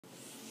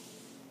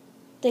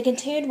They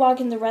continued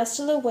walking the rest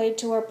of the way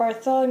to where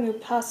Bartholomew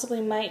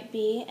possibly might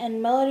be,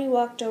 and Melody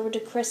walked over to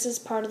Chris's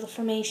part of the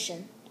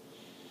formation.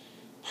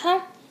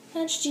 "How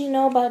much do you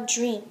know about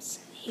dreams?"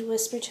 he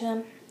whispered to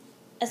him.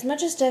 "As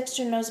much as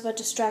Dexter knows about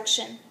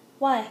distraction."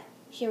 "Why?"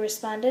 he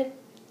responded.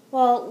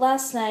 "Well,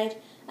 last night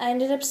I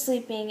ended up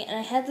sleeping, and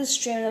I had this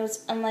dream that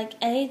was unlike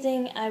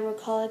anything I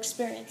recall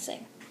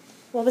experiencing."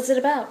 "What was it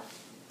about?"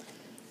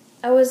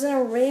 "I was in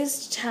a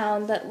raised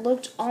town that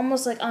looked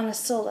almost like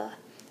Anasola.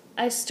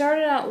 I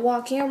started out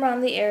walking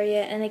around the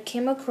area, and I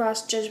came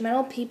across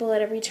judgmental people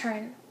at every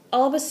turn.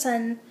 All of a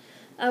sudden,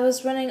 I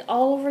was running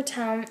all over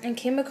town and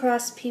came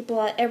across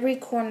people at every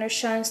corner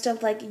shouting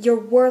stuff like, 'You're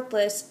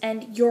worthless,'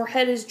 and 'Your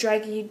head is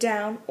dragging you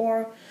down,'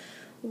 or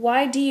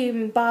 'Why do you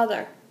even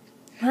bother?'"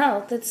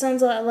 "Well, that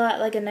sounds a lot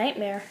like a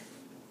nightmare."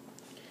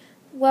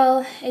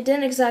 "Well, it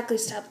didn't exactly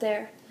stop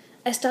there.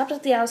 I stopped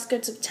at the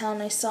outskirts of town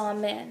and I saw a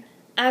man.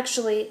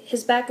 Actually,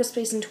 his back was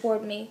facing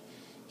toward me.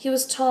 He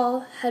was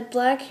tall, had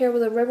black hair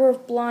with a river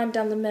of blonde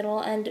down the middle,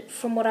 and,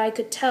 from what I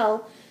could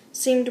tell,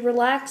 seemed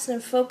relaxed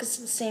and focused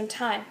at the same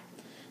time.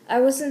 I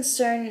wasn't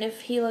certain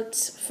if he looked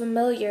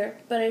familiar,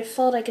 but I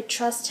felt I could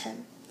trust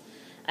him.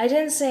 I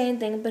didn't say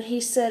anything, but he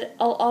said,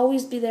 'I'll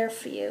always be there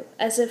for you,'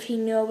 as if he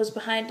knew I was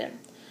behind him.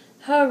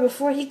 However,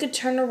 before he could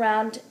turn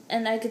around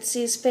and I could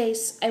see his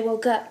face, I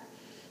woke up.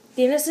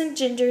 The innocent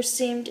Ginger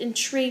seemed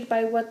intrigued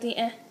by what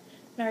the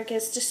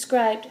anarchist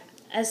described.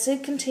 As they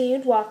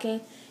continued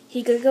walking,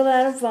 he giggled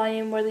out of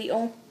volume where the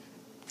only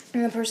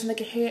person that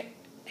could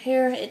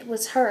hear it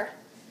was her.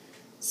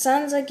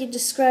 'Sounds like you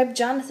described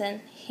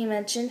Jonathan,' he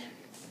mentioned.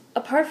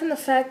 'Apart from the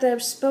fact that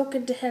I've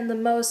spoken to him the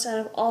most out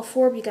of all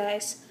four of you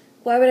guys,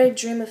 why would I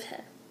dream of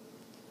him?'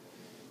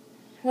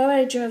 'Why would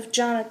I dream of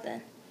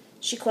Jonathan?'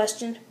 she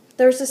questioned.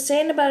 'There is a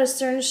saying about a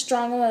certain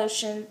strong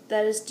emotion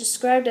that is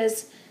described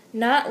as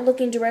not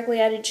looking directly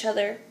at each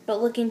other,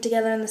 but looking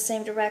together in the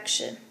same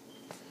direction.'"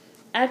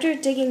 After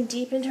digging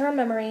deep into her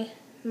memory,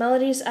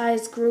 Melody's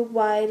eyes grew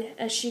wide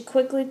as she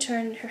quickly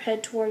turned her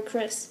head toward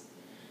Chris.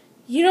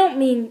 "You don't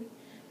mean—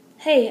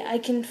 Hey, I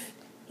can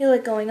feel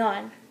it going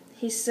on,"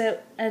 he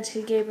said as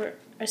he gave her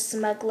a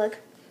smug look.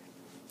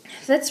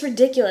 "That's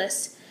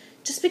ridiculous.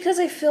 Just because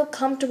I feel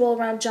comfortable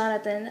around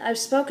Jonathan, I've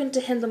spoken to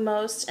him the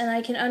most, and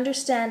I can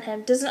understand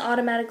him, doesn't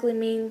automatically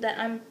mean that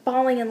I'm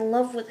falling in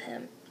love with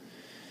him,"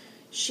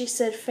 she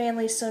said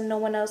faintly so no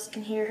one else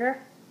can hear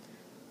her.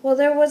 "Well,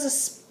 there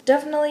was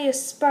definitely a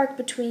spark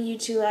between you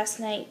two last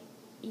night."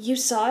 "You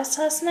saw us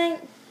last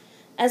night?"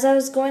 "As I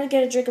was going to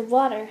get a drink of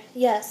water,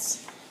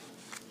 yes."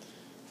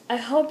 "I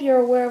hope you're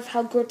aware of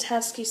how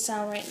grotesque you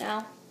sound right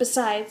now.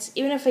 Besides,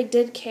 even if I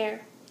did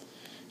care,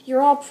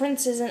 you're all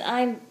princes and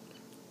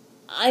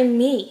I'm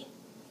me."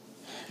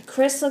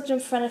 Chris looked in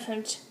front of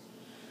him,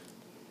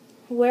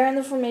 where in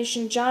the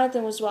formation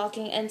Jonathan was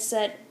walking, and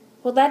said,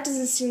 "Well, that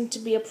doesn't seem to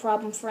be a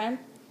problem for him."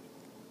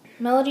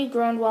 Melody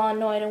groaned while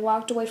annoyed and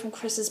walked away from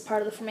Chris's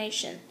part of the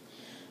formation.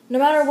 "No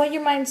matter what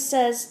your mind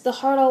says, the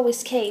heart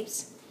always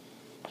caves,"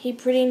 he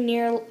pretty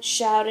near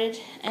shouted,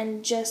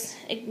 and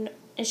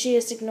she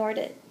just ignored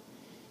it.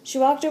 She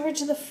walked over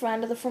to the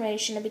front of the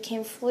formation and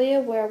became fully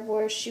aware of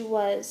where she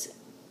was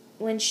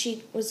when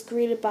she was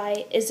greeted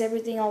by, "Is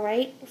everything all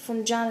right?"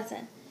 from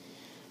Jonathan.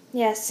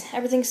 "Yes,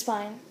 everything's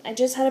fine. I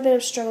just had a bit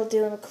of struggle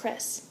dealing with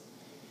Chris.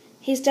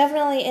 He's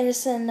definitely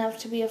innocent enough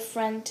to be a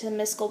friend to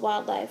mystical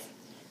wildlife.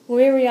 When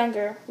we were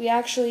younger, we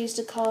actually used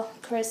to call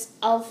Chris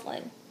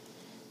Elfling."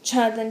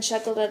 Jonathan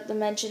chuckled at the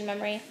mentioned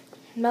memory.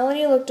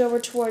 Melody looked over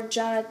toward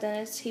Jonathan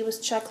as he was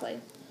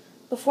chuckling.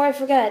 "Before I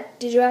forget,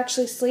 did you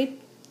actually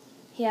sleep?"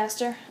 he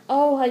asked her.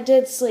 "Oh, I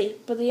did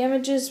sleep, but the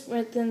images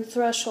within the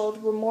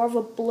threshold were more of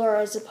a blur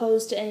as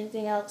opposed to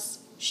anything else,"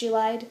 she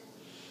lied.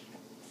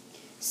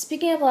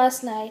 "Speaking of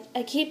last night,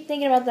 I keep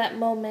thinking about that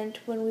moment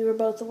when we were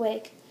both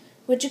awake.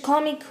 Would you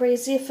call me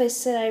crazy if I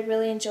said I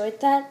really enjoyed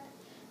that?"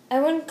 "I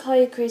wouldn't call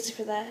you crazy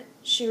for that,"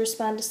 she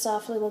responded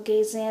softly while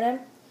gazing at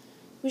him.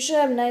 "We should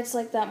have nights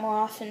like that more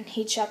often,"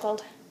 he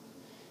chuckled.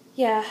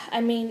 "Yeah,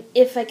 I mean,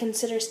 if I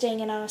consider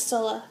staying in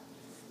Anasola."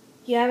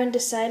 "You haven't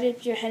decided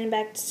if you're heading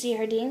back to see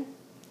Hardin?"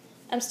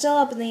 "I'm still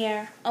up in the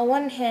air. On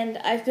one hand,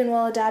 I've been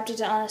well adapted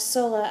to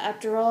Anasola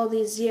after all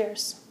these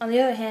years. On the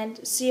other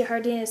hand, see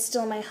Hardin is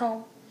still my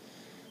home."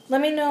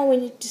 "Let me know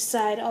when you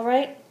decide, all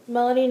right?"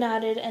 Melody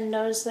nodded and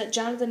noticed that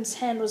Jonathan's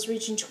hand was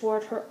reaching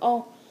toward her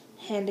own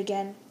hand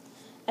again.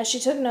 As she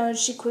took note,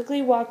 she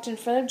quickly walked in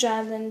front of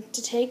Jonathan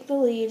to take the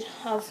lead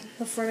of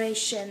the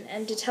formation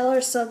and to tell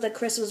herself that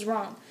Chris was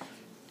wrong.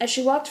 As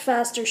she walked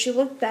faster, she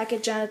looked back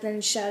at Jonathan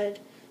and shouted,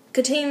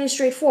 "Continuing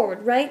straight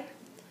forward, right?"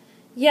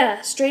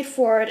 "Yeah, straight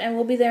forward, and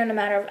we'll be there in a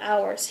matter of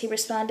hours," he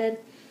responded.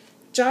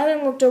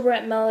 Jonathan looked over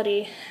at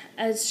Melody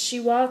as she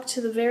walked to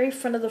the very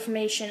front of the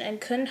formation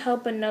and couldn't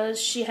help but notice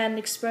she had an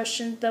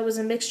expression that was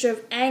a mixture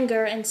of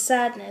anger and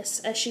sadness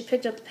as she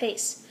picked up the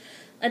pace.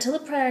 Until the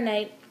prior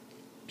night,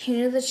 he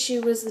knew that she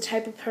was the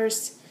type of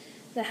person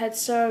that had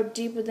sorrow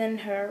deep within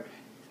her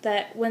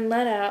that, when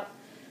let out,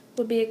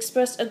 would be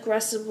expressed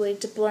aggressively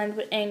to blend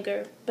with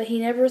anger, but he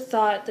never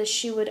thought that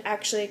she would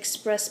actually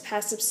express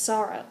passive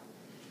sorrow.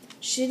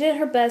 She did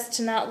her best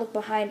to not look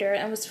behind her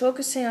and was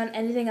focusing on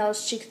anything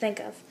else she could think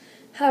of.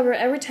 However,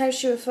 every time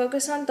she would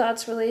focus on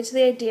thoughts related to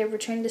the idea of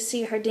returning to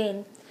see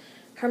Hardin,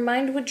 her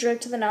mind would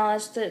drift to the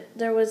knowledge that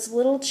there was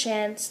little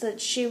chance that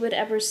she would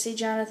ever see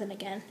Jonathan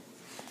again.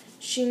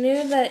 She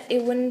knew that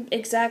it wouldn't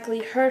exactly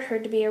hurt her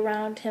to be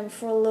around him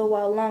for a little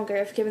while longer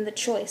if given the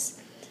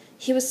choice.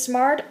 He was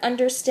smart,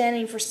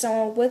 understanding for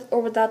someone with or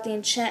without the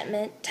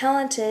enchantment,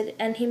 talented,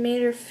 and he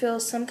made her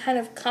feel some kind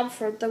of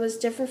comfort that was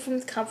different from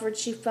the comfort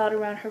she felt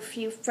around her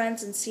few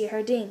friends in C.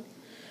 Hardin.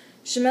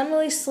 She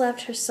mentally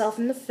slapped herself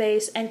in the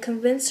face and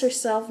convinced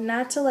herself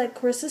not to let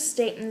Chris's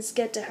statements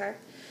get to her.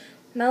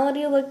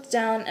 Melody looked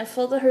down and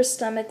felt that her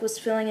stomach was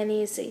feeling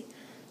uneasy.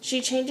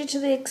 She changed it to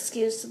the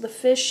excuse that the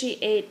fish she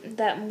ate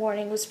that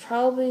morning was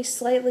probably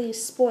slightly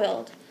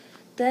spoiled.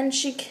 Then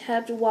she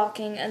kept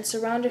walking and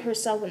surrounded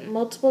herself with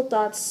multiple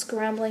thoughts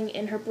scrambling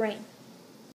in her brain.